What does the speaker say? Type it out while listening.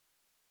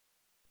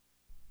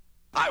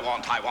I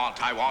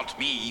want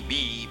me,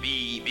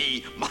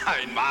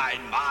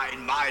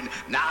 mine,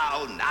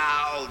 now.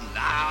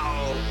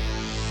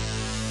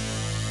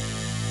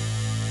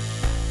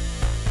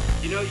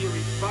 You know you're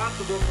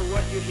responsible for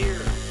what you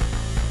hear.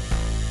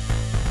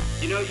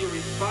 You know you're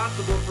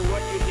responsible for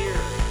what you hear.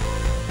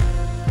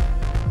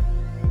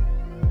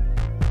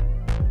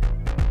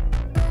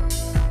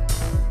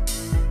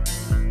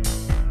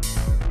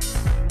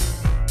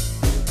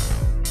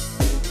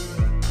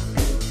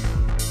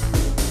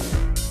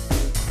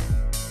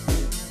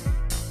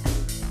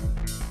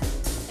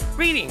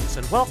 Greetings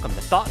and welcome to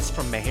Thoughts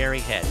from My Hairy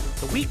Head,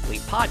 the weekly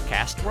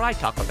podcast where I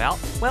talk about,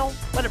 well,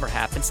 whatever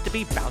happens to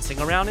be bouncing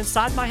around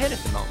inside my head at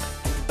the moment,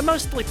 but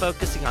mostly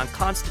focusing on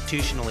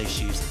constitutional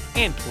issues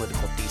and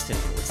political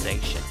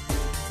decentralization.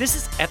 This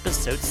is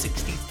episode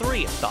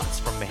 63 of Thoughts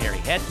from My Hairy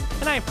Head,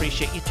 and I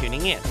appreciate you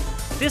tuning in.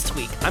 This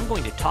week, I'm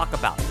going to talk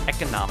about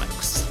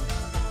economics.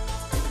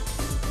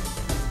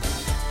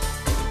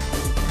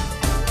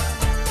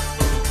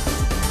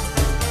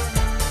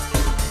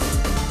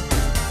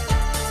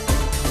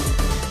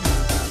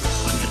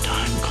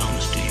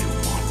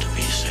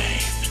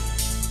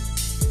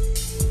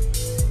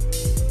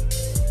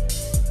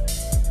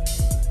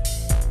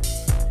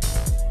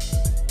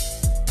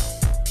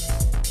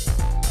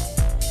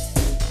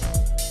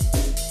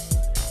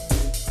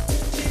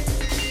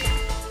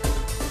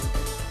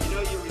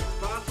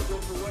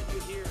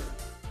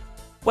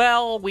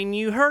 Well, when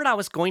you heard I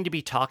was going to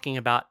be talking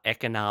about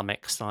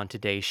economics on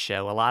today's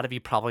show, a lot of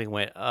you probably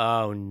went,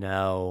 oh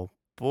no,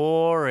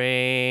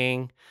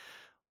 boring.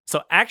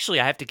 So actually,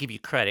 I have to give you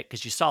credit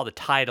because you saw the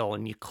title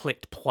and you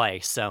clicked play.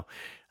 So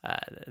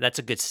that's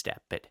a good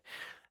step. But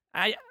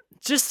I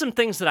just some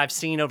things that I've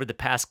seen over the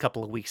past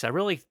couple of weeks, I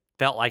really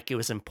felt like it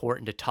was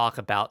important to talk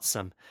about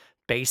some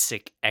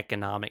basic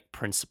economic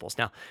principles.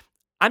 Now,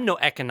 I'm no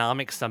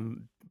economics.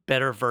 I'm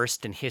better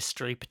versed in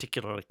history,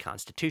 particularly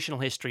constitutional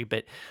history,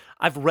 but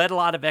I've read a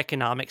lot of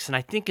economics, and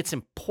I think it's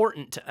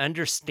important to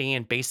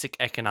understand basic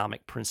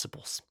economic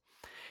principles.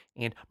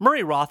 And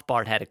Murray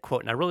Rothbard had a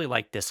quote, and I really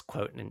like this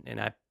quote,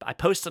 and I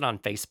posted on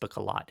Facebook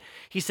a lot.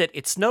 He said,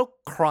 "It's no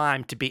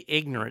crime to be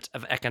ignorant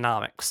of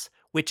economics,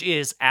 which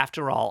is,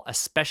 after all, a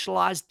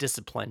specialized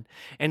discipline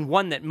and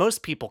one that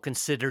most people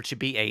consider to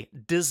be a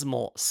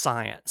dismal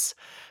science.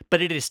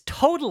 But it is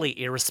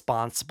totally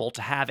irresponsible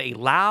to have a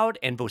loud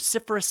and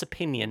vociferous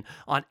opinion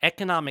on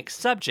economic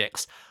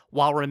subjects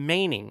while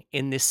remaining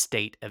in this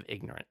state of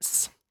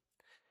ignorance."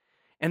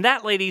 And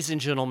that, ladies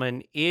and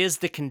gentlemen, is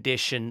the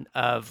condition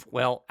of,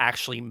 well,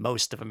 actually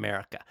most of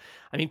America.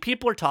 I mean,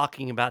 people are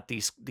talking about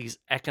these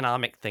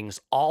economic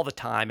things all the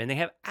time, and they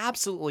have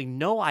absolutely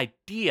no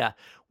idea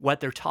what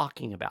they're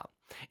talking about.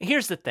 And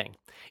here's the thing.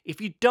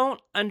 If you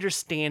don't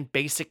understand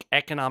basic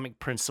economic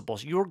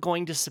principles, you're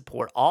going to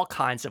support all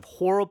kinds of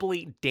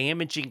horribly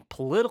damaging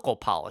political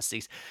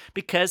policies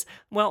because,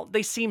 well,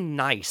 they seem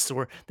nice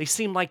or they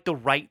seem like the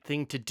right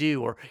thing to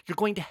do, or you're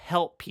going to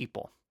help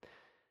people.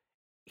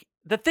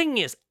 The thing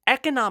is,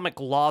 economic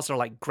laws are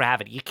like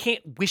gravity. You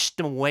can't wish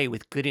them away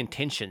with good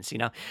intentions, you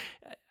know.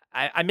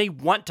 I may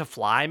want to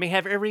fly, I may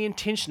have every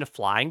intention of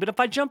flying, but if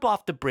I jump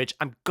off the bridge,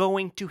 I'm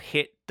going to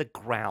hit the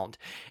ground.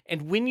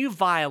 And when you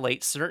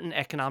violate certain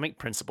economic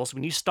principles,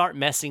 when you start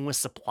messing with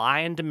supply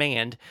and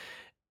demand,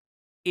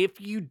 if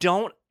you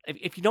don't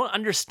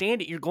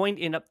understand it, you're going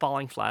to end up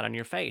falling flat on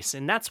your face.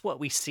 And that's what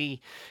we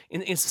see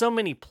in so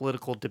many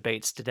political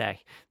debates today.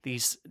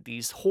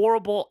 These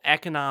horrible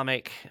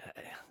economic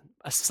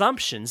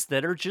assumptions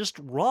that are just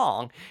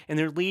wrong, and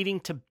they're leading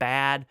to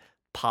bad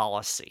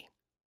policy.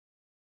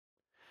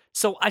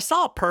 So I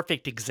saw a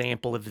perfect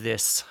example of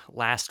this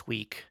last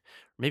week,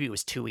 maybe it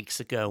was 2 weeks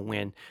ago,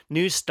 when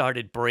news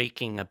started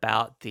breaking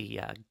about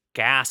the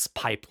gas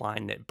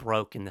pipeline that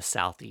broke in the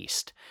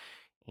Southeast.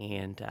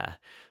 And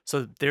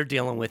so they're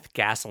dealing with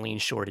gasoline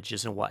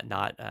shortages and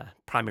whatnot,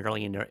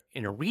 primarily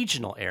in a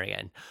regional area.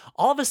 And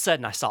all of a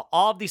sudden, I saw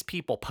all of these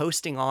people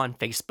posting on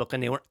Facebook,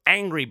 and they were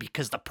angry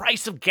because the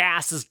price of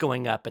gas is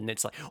going up. And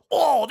it's like,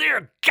 oh,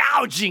 they're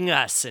gouging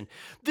us, and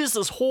this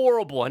is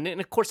horrible. And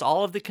of course,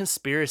 all of the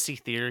conspiracy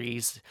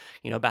theories,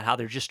 about how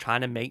they're just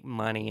trying to make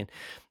money. And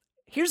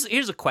here's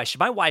a question.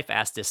 My wife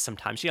asked this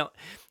sometimes.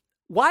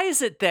 Why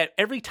is it that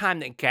every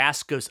time that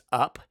gas goes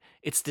up,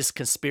 it's this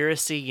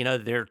conspiracy,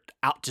 they're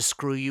out to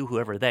screw you,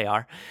 whoever they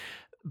are.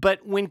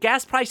 But when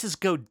gas prices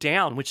go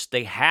down, which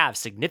they have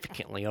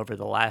significantly over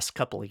the last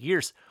couple of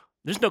years,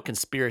 there's no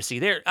conspiracy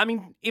there. I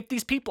mean, if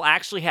these people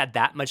actually had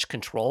that much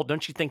control,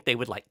 don't you think they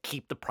would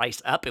keep the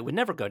price up? It would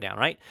never go down,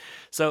 right?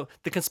 So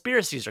the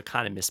conspiracies are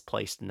kind of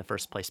misplaced in the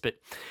first place. But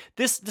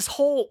this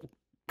whole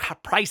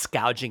price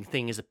gouging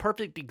thing is a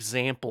perfect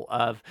example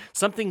of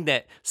something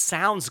that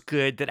sounds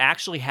good that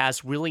actually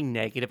has really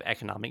negative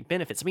economic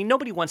benefits. I mean,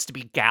 nobody wants to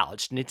be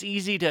gouged, and it's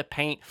easy to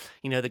paint,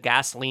 the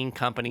gasoline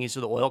companies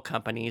or the oil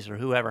companies or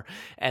whoever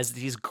as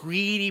these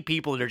greedy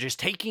people that are just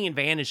taking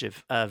advantage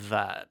of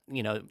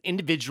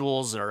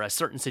individuals or a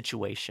certain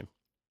situation.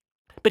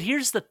 But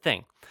here's the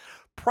thing.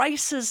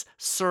 Prices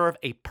serve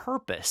a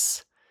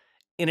purpose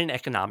in an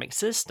economic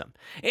system.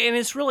 And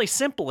it's really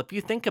simple if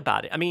you think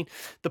about it. I mean,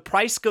 the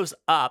price goes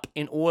up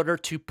in order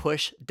to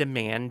push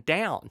demand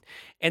down.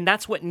 And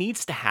that's what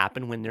needs to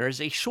happen when there is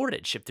a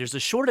shortage. If there's a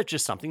shortage of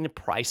something, the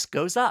price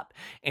goes up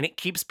and it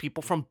keeps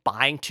people from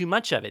buying too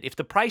much of it. If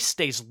the price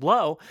stays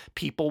low,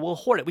 people will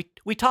hoard it.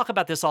 We talk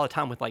about this all the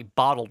time with like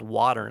bottled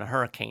water in a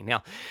hurricane.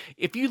 Now,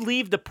 if you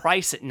leave the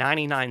price at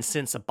 99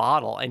 cents a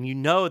bottle and you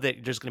know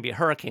that there's going to be a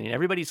hurricane and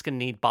everybody's going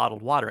to need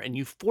bottled water and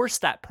you force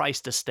that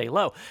price to stay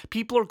low,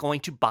 people are going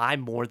to buy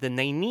more than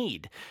they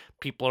need.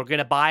 People are going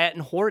to buy it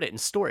and hoard it in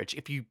storage.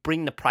 If you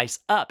bring the price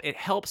up, it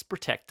helps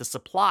protect the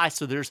supply,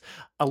 so there's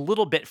a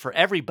little bit for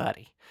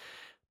everybody.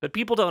 But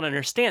people don't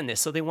understand this,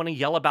 so they want to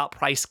yell about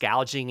price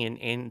gouging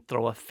and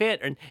throw a fit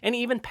and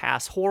even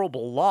pass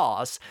horrible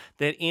laws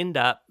that end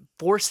up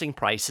forcing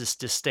prices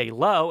to stay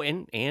low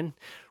and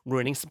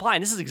ruining supply.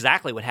 And this is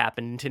exactly what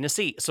happened in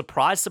Tennessee.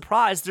 Surprise,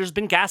 surprise, there's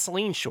been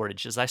gasoline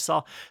shortages. I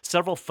saw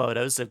several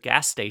photos of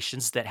gas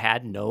stations that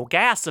had no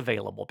gas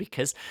available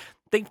because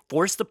they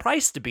forced the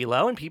price to be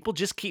low and people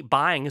just keep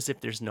buying as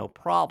if there's no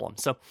problem.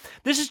 So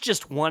this is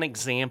just one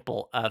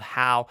example of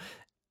how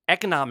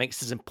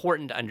economics is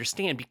important to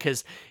understand,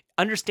 because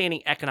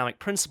understanding economic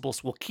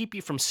principles will keep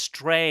you from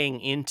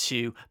straying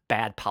into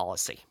bad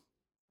policy.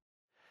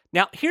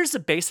 Now, here's a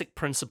basic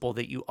principle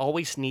that you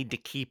always need to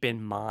keep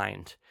in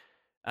mind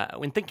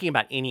when thinking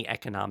about any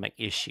economic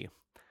issue.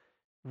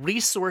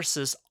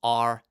 Resources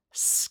are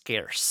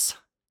scarce.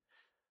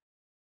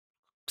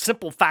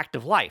 Simple fact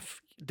of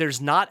life. There's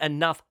not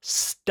enough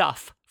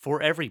stuff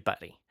for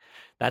everybody.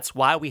 That's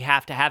why we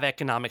have to have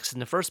economics in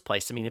the first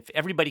place. I mean, if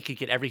everybody could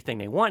get everything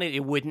they wanted,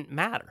 it wouldn't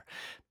matter.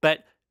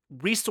 But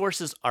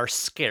resources are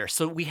scarce.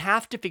 So we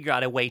have to figure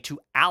out a way to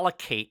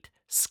allocate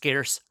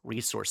scarce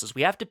resources.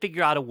 We have to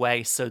figure out a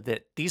way so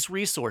that these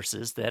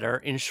resources that are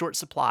in short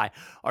supply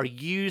are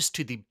used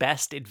to the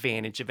best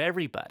advantage of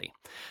everybody.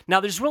 Now,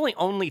 there's really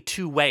only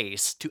two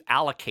ways to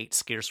allocate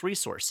scarce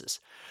resources.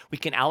 We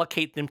can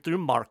allocate them through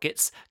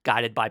markets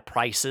guided by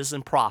prices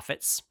and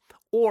profits,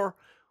 or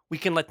we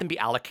can let them be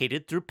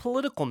allocated through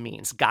political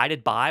means,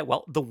 guided by,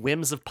 well, the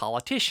whims of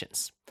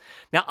politicians.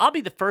 Now, I'll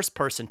be the first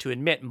person to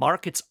admit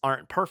markets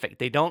aren't perfect.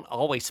 They don't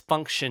always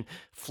function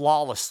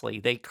flawlessly.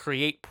 They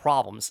create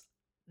problems.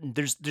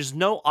 There's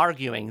no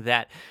arguing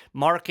that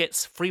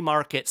markets, free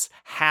markets,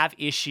 have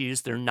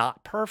issues. They're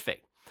not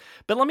perfect.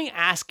 But let me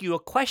ask you a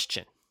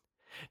question.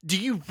 Do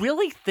you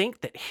really think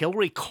that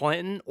Hillary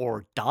Clinton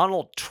or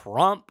Donald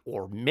Trump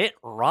or Mitt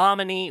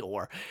Romney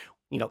or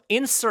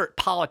insert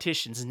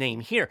politician's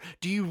name here.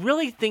 Do you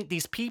really think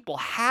these people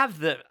have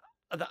the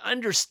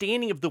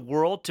understanding of the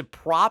world to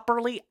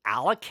properly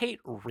allocate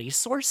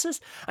resources?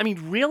 I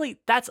mean, really,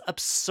 that's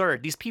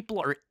absurd. These people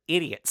are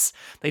idiots.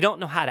 They don't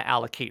know how to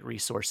allocate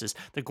resources.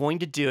 They're going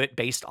to do it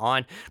based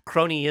on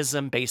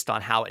cronyism, based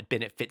on how it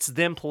benefits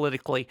them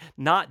politically,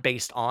 not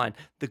based on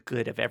the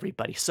good of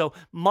everybody. So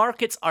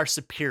markets are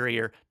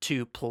superior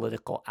to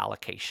political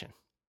allocation.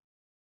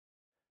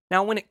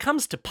 Now, when it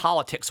comes to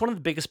politics, one of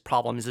the biggest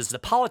problems is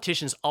that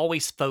politicians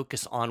always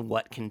focus on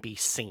what can be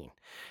seen.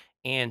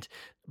 And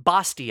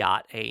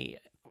Bastiat, a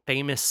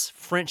famous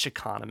French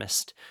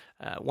economist,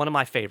 one of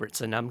my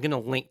favorites, and I'm going to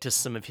link to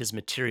some of his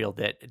material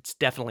that it's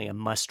definitely a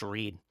must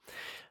read.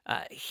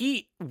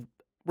 He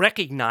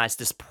recognized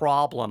this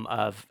problem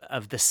of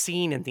the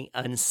seen and the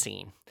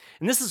unseen.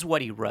 And this is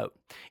what he wrote.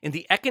 In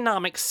the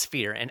economic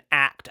sphere, an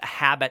act, a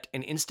habit,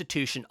 an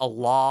institution, a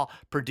law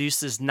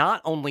produces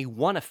not only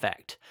one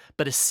effect,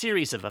 but a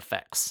series of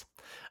effects.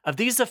 Of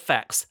these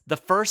effects, the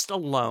first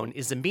alone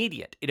is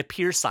immediate. It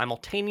appears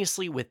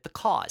simultaneously with the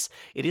cause.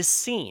 It is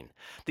seen.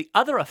 The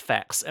other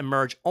effects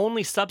emerge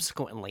only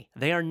subsequently.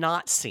 They are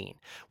not seen.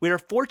 We are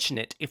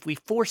fortunate if we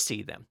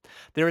foresee them.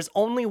 There is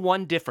only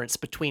one difference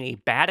between a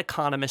bad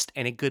economist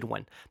and a good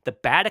one. The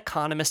bad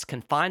economist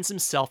confines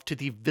himself to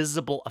the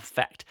visible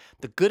effect.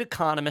 The good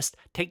economist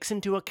takes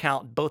into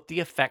account both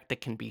the effect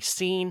that can be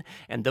seen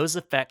and those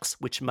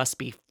effects which must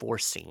be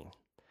foreseen.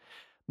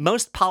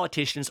 Most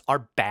politicians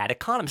are bad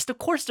economists. Of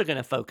course, they're going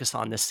to focus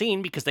on the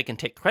seen because they can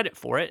take credit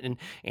for it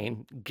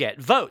and get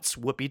votes.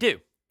 Whoopee-doo.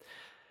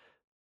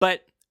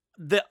 But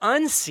the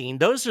unseen,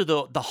 those are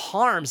the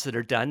harms that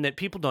are done that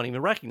people don't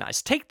even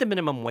recognize. Take the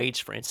minimum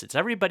wage, for instance.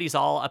 Everybody's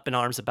all up in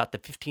arms about the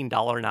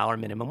 $15 an hour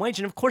minimum wage.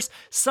 And of course,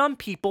 some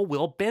people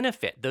will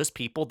benefit. Those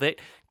people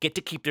that get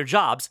to keep their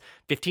jobs,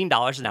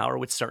 $15 an hour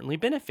would certainly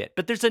benefit.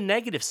 But there's a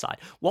negative side.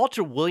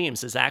 Walter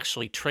Williams has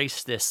actually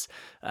traced this.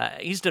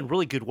 He's done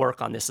really good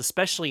work on this,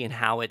 especially in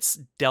how it's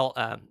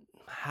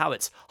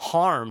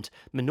harmed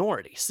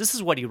minorities. This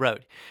is what he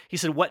wrote. He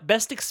said, what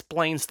best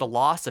explains the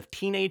loss of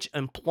teenage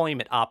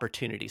employment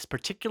opportunities,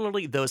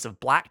 particularly those of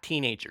black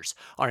teenagers,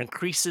 are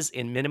increases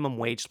in minimum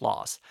wage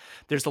laws.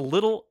 There is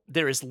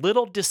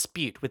little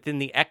dispute within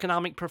the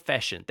economic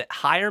profession that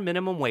higher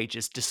minimum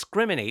wages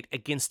discriminate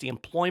against the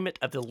employment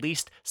of the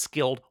least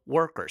skilled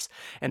workers,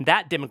 and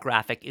that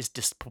demographic is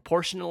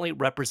disproportionately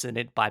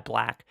represented by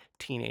black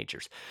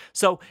teenagers.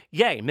 So,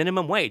 yay,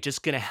 minimum wage is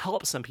going to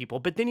help some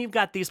people, but then you've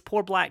got these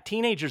poor black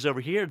teenagers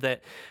over here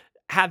that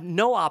have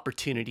no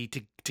opportunity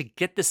to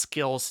get the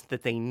skills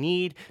that they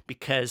need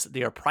because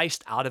they are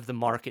priced out of the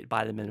market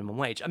by the minimum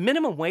wage. A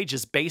minimum wage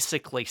is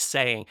basically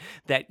saying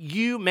that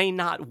you may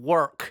not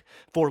work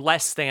for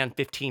less than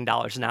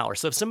 $15 an hour.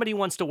 So if somebody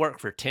wants to work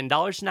for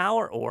 $10 an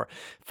hour or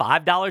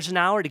 $5 an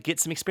hour to get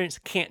some experience,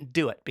 can't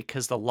do it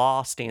because the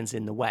law stands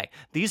in the way.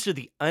 These are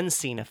the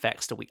unseen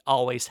effects that we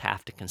always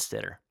have to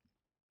consider.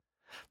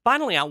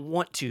 Finally, I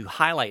want to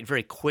highlight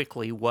very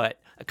quickly what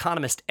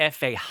economist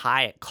F.A.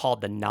 Hayek called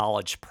the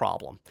knowledge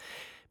problem.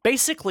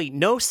 Basically,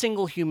 no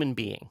single human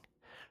being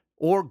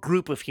or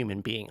group of human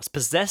beings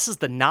possesses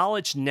the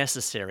knowledge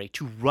necessary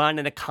to run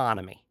an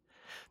economy.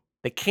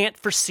 They can't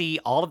foresee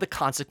all of the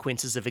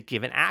consequences of a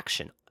given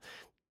action.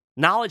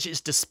 Knowledge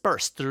is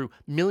dispersed through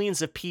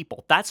millions of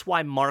people. That's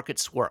why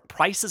markets work.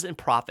 Prices and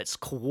profits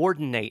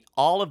coordinate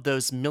all of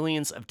those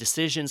millions of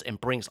decisions and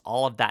brings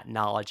all of that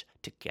knowledge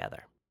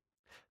together.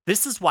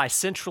 This is why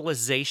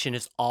centralization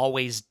is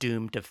always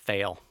doomed to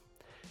fail.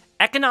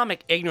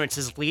 Economic ignorance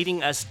is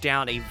leading us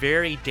down a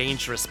very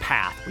dangerous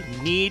path. We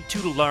need to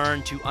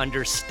learn to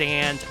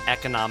understand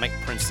economic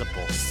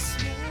principles.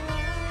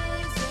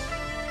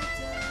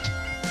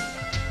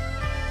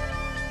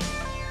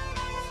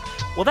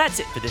 Well, that's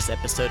it for this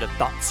episode of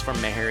Thoughts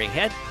from a Hairy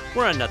Head.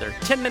 We're another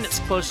 10 minutes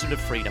closer to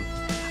freedom.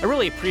 I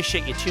really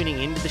appreciate you tuning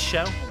into the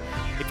show.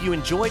 If you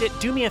enjoyed it,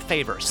 do me a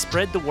favor,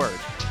 spread the word.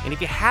 And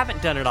if you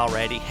haven't done it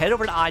already, head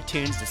over to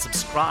iTunes and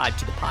subscribe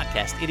to the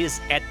podcast. It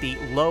is at the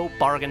low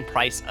bargain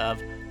price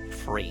of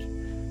free.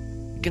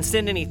 You can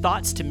send any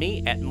thoughts to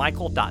me at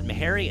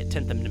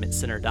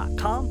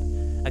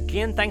michael.maharrey@10thamendmentcenter.com.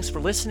 Again, thanks for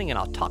listening, and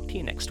I'll talk to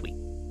you next week.